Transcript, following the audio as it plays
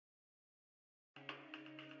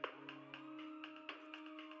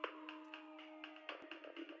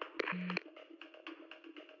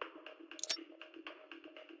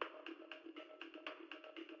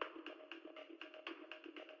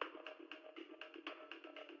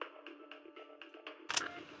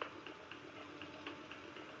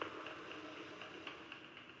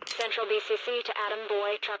Central BCC to Adam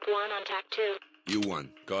Boy, Truck 1 on TAC 2. U1,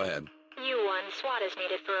 go ahead. U1, SWAT is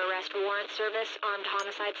needed for arrest warrant service, armed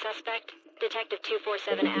homicide suspect. Detective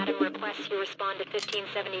 247 Adam requests you respond to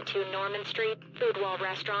 1572 Norman Street, Food Wall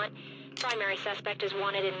Restaurant. Primary suspect is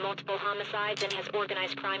wanted in multiple homicides and has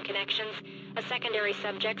organized crime connections. A secondary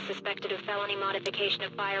subject suspected of felony modification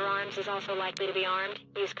of firearms is also likely to be armed.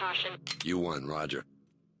 Use caution. U1, roger.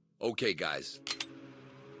 Okay, guys.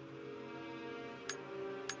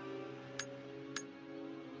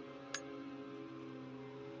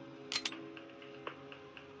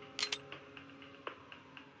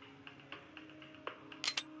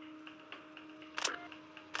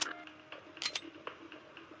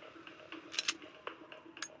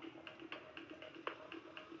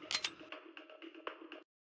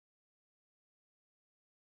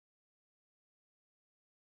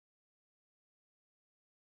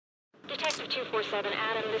 Detective 247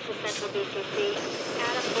 Adam, this is Central BCC.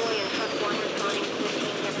 Adam Boy and Truck 1 responding to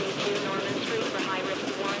 1572 Norman Street for high-risk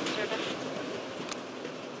warrant service.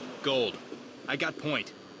 Gold. I got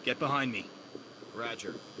point. Get behind me.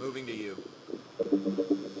 Roger. Moving to you.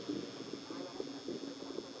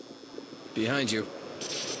 Behind you.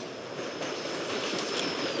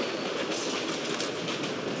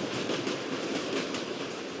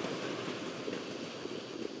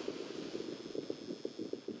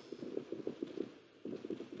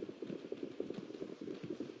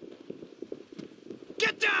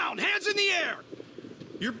 Get down! Hands in the air!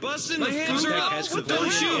 You're busting My the hands fuck are up! up. What the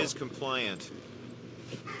hell? Is compliant.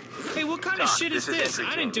 Hey, what kind of shit is this?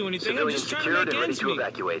 I didn't do anything. I'm just trying to make ends meet.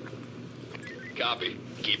 Evacuate. Copy.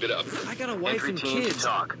 Keep it up. I got a wife Entry and team kids. to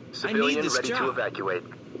talk. I Civilian need this ready to job. evacuate.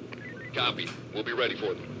 Copy. We'll be ready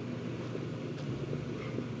for them.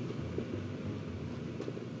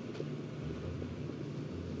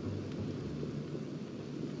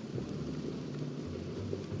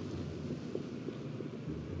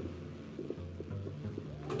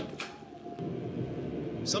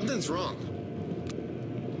 Something's wrong.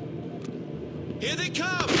 Here they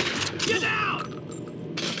come! Get down!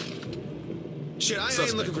 Shit, I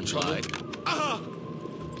ain't looking for trouble.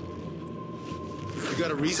 You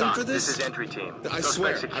got a reason Talk. for this? This is entry team. I Suspect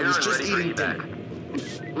swear, I secure was and just ready for eating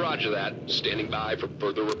evac. dinner. Roger that. Standing by for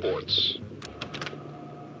further reports.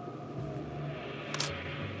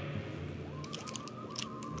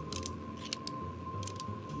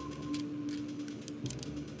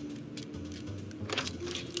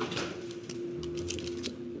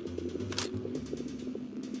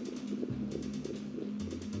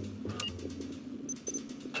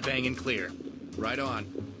 Bang and clear. Right on.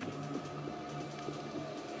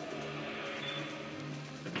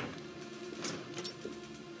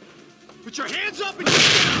 Put your hands up and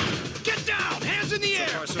get down! Get down! Hands in the air!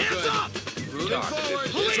 far, so Hands good. up! Moving forward.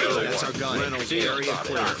 Police! That's our gun. Reynolds, Area spotted.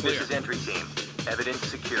 clear. Talk. Clear. This is entry team. Evidence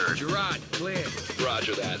secured. Gerard, clear.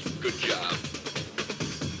 Roger that. Good job.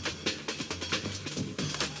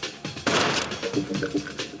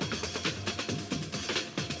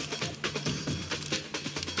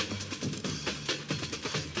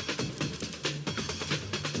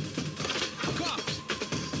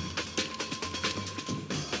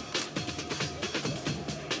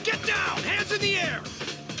 Get down! Hands in the air!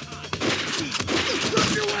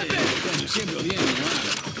 Drop your weapon!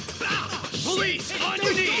 Police! On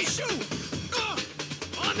your knees!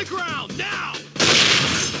 On the ground, now!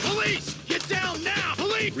 Police! Get down now!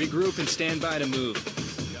 Police! Regroup and stand by to move.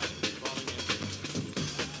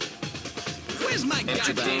 Where's my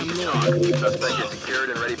Entry goddamn team to lawyer? talk. Suspect is secured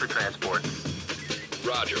and ready for transport.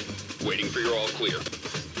 Roger. Waiting for your all clear.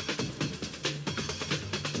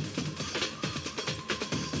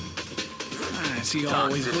 He Talk.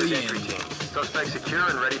 always This is entry team. Suspect secure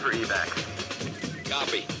and ready for evac.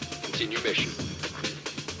 Copy. Continue mission.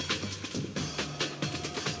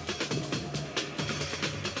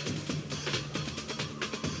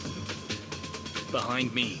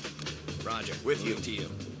 Behind me. Roger. With you. To you.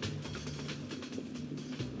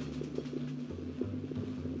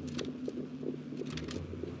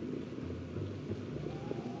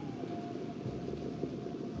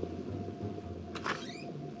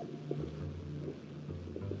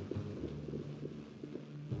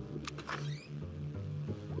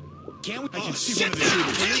 Can't we? I can see one of the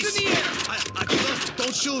shooters. Hands in the air!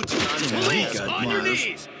 Don't shoot! Police! On your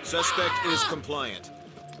knees! Suspect is compliant.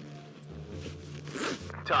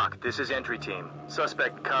 Talk. This is entry team.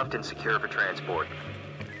 Suspect cuffed and secure for transport.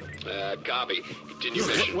 Copy. Continue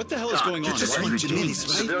mission. What the hell is going on? just Why are you want doing minutes,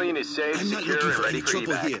 this? right? Civilian is safe, I'm not secure, looking and for ready any for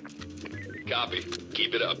trouble evac. here. Copy.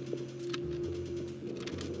 Keep it up.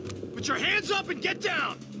 Put your hands up and get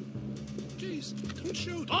down! Jeez, don't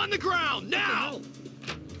shoot. On the ground, now!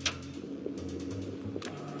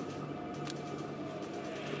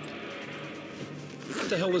 What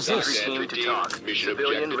the hell was Entry this? team to talk. Mission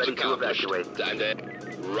Civilian objectives ready to accomplished. evacuate. Time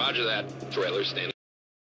to... Roger that. Trailer standing